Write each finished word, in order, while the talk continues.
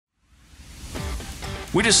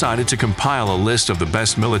We decided to compile a list of the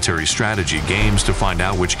best military strategy games to find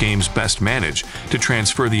out which games best manage to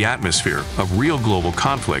transfer the atmosphere of real global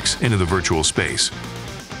conflicts into the virtual space.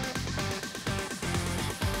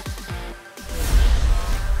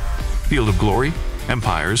 Field of Glory,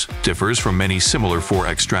 Empires, differs from many similar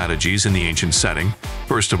 4X strategies in the ancient setting,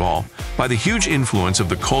 first of all, by the huge influence of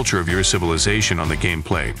the culture of your civilization on the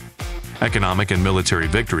gameplay. Economic and military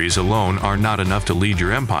victories alone are not enough to lead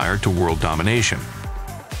your empire to world domination.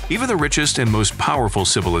 Even the richest and most powerful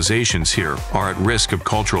civilizations here are at risk of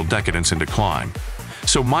cultural decadence and decline,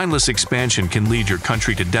 so mindless expansion can lead your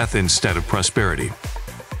country to death instead of prosperity.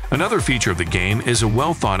 Another feature of the game is a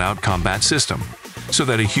well-thought-out combat system, so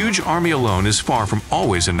that a huge army alone is far from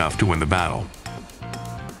always enough to win the battle.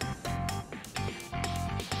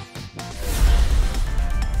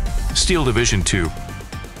 Steel Division 2.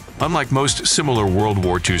 Unlike most similar World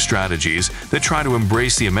War II strategies that try to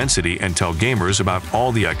embrace the immensity and tell gamers about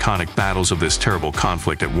all the iconic battles of this terrible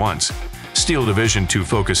conflict at once, Steel Division 2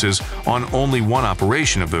 focuses on only one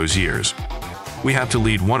operation of those years. We have to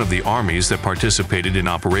lead one of the armies that participated in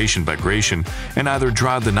Operation Bagration and either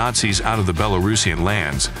drive the Nazis out of the Belarusian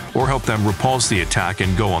lands or help them repulse the attack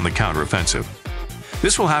and go on the counteroffensive.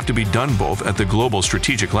 This will have to be done both at the global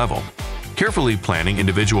strategic level, carefully planning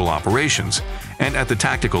individual operations, and at the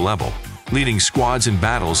tactical level, leading squads in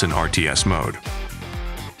battles in RTS mode.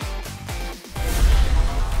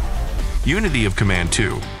 Unity of Command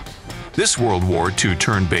 2. This World War II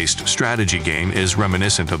turn-based strategy game is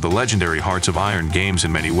reminiscent of the legendary Hearts of Iron games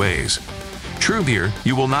in many ways. True here,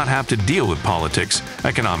 you will not have to deal with politics,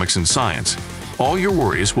 economics, and science. All your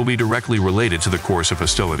worries will be directly related to the course of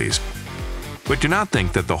hostilities. But do not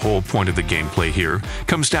think that the whole point of the gameplay here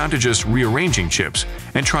comes down to just rearranging chips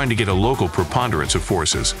and trying to get a local preponderance of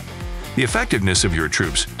forces. The effectiveness of your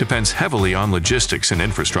troops depends heavily on logistics and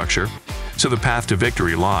infrastructure, so the path to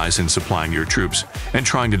victory lies in supplying your troops and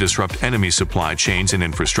trying to disrupt enemy supply chains and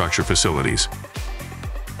infrastructure facilities.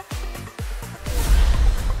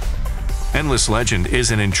 Endless Legend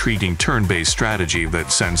is an intriguing turn-based strategy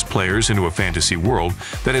that sends players into a fantasy world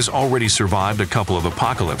that has already survived a couple of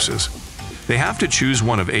apocalypses. They have to choose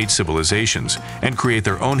one of 8 civilizations and create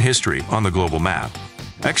their own history on the global map,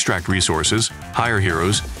 extract resources, hire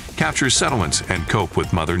heroes, capture settlements, and cope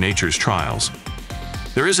with Mother Nature's trials.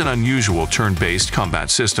 There is an unusual turn-based combat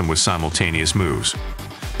system with simultaneous moves.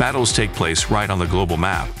 Battles take place right on the global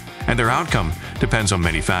map, and their outcome depends on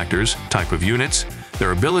many factors: type of units,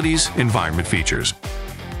 their abilities, environment features.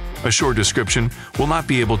 A short description will not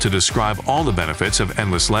be able to describe all the benefits of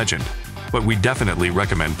Endless Legend, but we definitely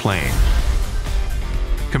recommend playing.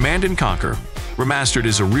 Command & Conquer Remastered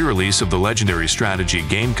is a re-release of the legendary strategy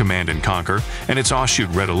game Command & Conquer and its offshoot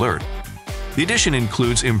Red Alert. The edition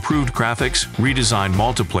includes improved graphics, redesigned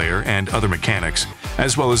multiplayer, and other mechanics,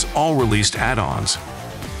 as well as all released add-ons.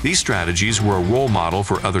 These strategies were a role model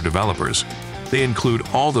for other developers. They include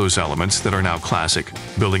all those elements that are now classic: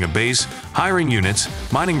 building a base, hiring units,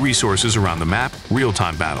 mining resources around the map,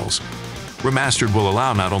 real-time battles. Remastered will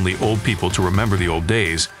allow not only old people to remember the old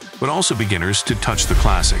days, but also beginners to touch the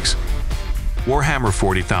classics. Warhammer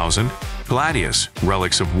 40,000, Gladius,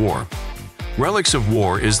 Relics of War. Relics of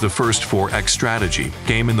War is the first 4X strategy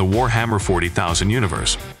game in the Warhammer 40,000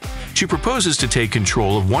 universe. She proposes to take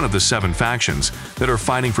control of one of the 7 factions that are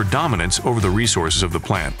fighting for dominance over the resources of the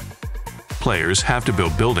planet. Players have to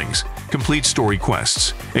build buildings, complete story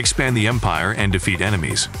quests, expand the empire, and defeat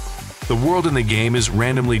enemies. The world in the game is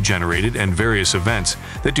randomly generated, and various events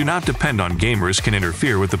that do not depend on gamers can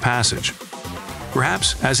interfere with the passage.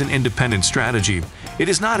 Perhaps, as an independent strategy, it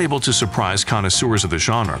is not able to surprise connoisseurs of the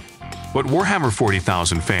genre, but Warhammer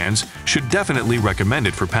 40,000 fans should definitely recommend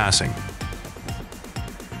it for passing.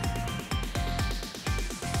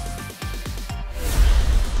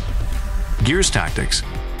 Gears Tactics.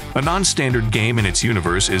 A non-standard game in its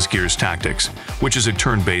universe is Gears Tactics, which is a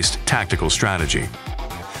turn-based tactical strategy.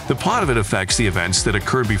 The plot of it affects the events that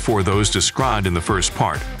occurred before those described in the first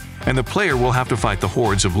part, and the player will have to fight the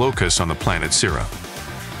hordes of locusts on the planet Syrah.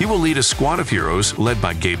 He will lead a squad of heroes led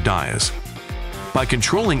by Gabe Diaz. By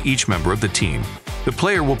controlling each member of the team, the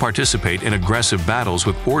player will participate in aggressive battles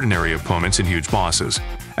with ordinary opponents and huge bosses,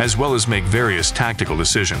 as well as make various tactical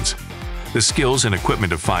decisions. The skills and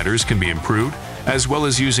equipment of fighters can be improved, as well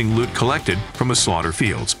as using loot collected from the slaughter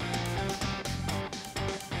fields.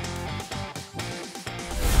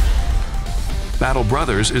 Battle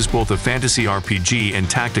Brothers is both a fantasy RPG and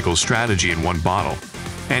tactical strategy in one bottle,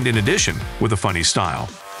 and in addition, with a funny style.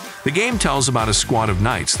 The game tells about a squad of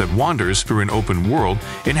knights that wanders through an open world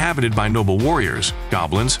inhabited by noble warriors,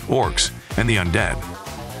 goblins, orcs, and the undead.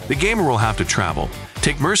 The gamer will have to travel,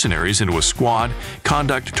 Take mercenaries into a squad,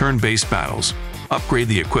 conduct turn-based battles, upgrade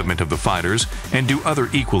the equipment of the fighters, and do other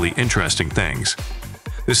equally interesting things.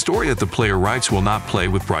 The story that the player writes will not play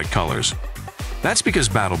with bright colors. That's because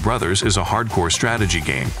Battle Brothers is a hardcore strategy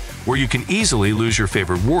game where you can easily lose your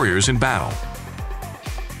favorite warriors in battle.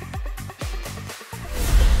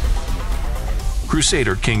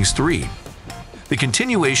 Crusader Kings 3. The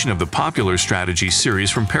continuation of the popular strategy series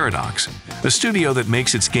from Paradox, a studio that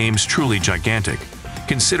makes its games truly gigantic,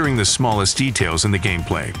 considering the smallest details in the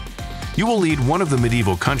gameplay. You will lead one of the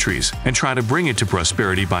medieval countries and try to bring it to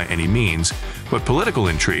prosperity by any means, but political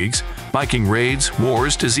intrigues, Viking raids,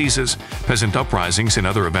 wars, diseases, peasant uprisings, and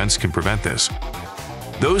other events can prevent this.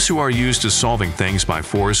 Those who are used to solving things by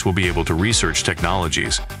force will be able to research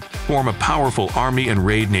technologies, form a powerful army and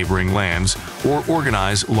raid neighboring lands, or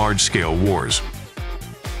organize large-scale wars.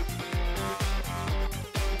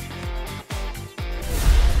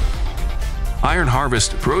 Iron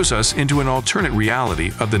Harvest throws us into an alternate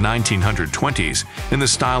reality of the 1920s in the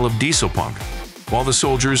style of dieselpunk. While the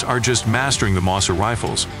soldiers are just mastering the Mauser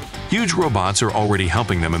rifles, huge robots are already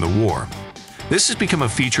helping them in the war. This has become a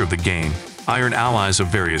feature of the game. Iron allies of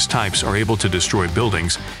various types are able to destroy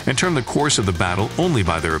buildings and turn the course of the battle only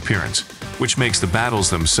by their appearance, which makes the battles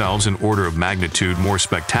themselves an order of magnitude more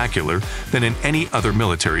spectacular than in any other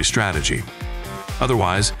military strategy.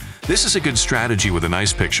 Otherwise, this is a good strategy with a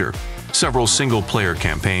nice picture, several single-player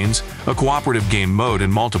campaigns, a cooperative game mode,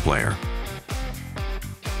 and multiplayer.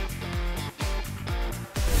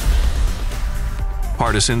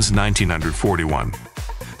 Partisans 1941.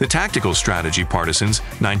 The tactical strategy Partisans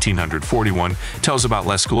 1941 tells about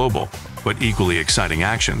less global, but equally exciting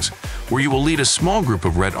actions, where you will lead a small group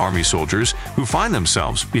of Red Army soldiers who find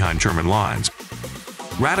themselves behind German lines.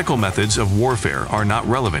 Radical methods of warfare are not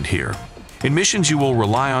relevant here. In missions you will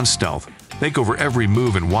rely on stealth, think over every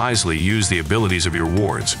move and wisely use the abilities of your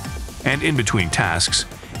wards. And in between tasks,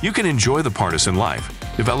 you can enjoy the partisan life,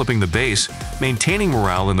 developing the base, maintaining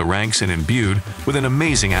morale in the ranks, and imbued with an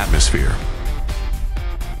amazing atmosphere.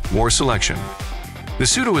 War Selection. The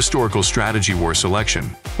pseudo-historical strategy War Selection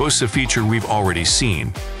boasts a feature we've already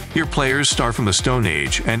seen. Here players start from the Stone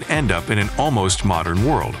Age and end up in an almost modern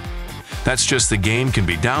world. That's just the game can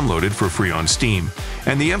be downloaded for free on Steam,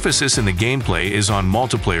 and the emphasis in the gameplay is on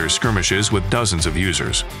multiplayer skirmishes with dozens of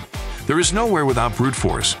users. There is nowhere without brute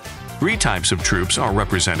force. 3 types of troops are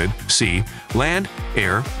represented: sea, land,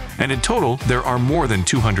 air, and in total there are more than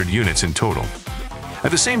 200 units in total.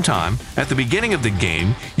 At the same time, at the beginning of the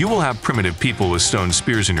game, you will have primitive people with stone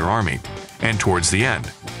spears in your army, and towards the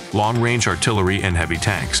end, long-range artillery and heavy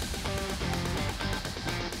tanks.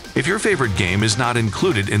 If your favorite game is not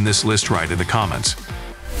included in this list, write in the comments.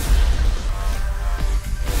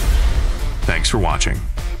 Thanks for watching.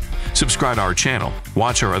 Subscribe to our channel,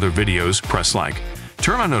 watch our other videos, press like,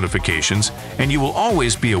 turn on notifications, and you will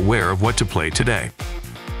always be aware of what to play today.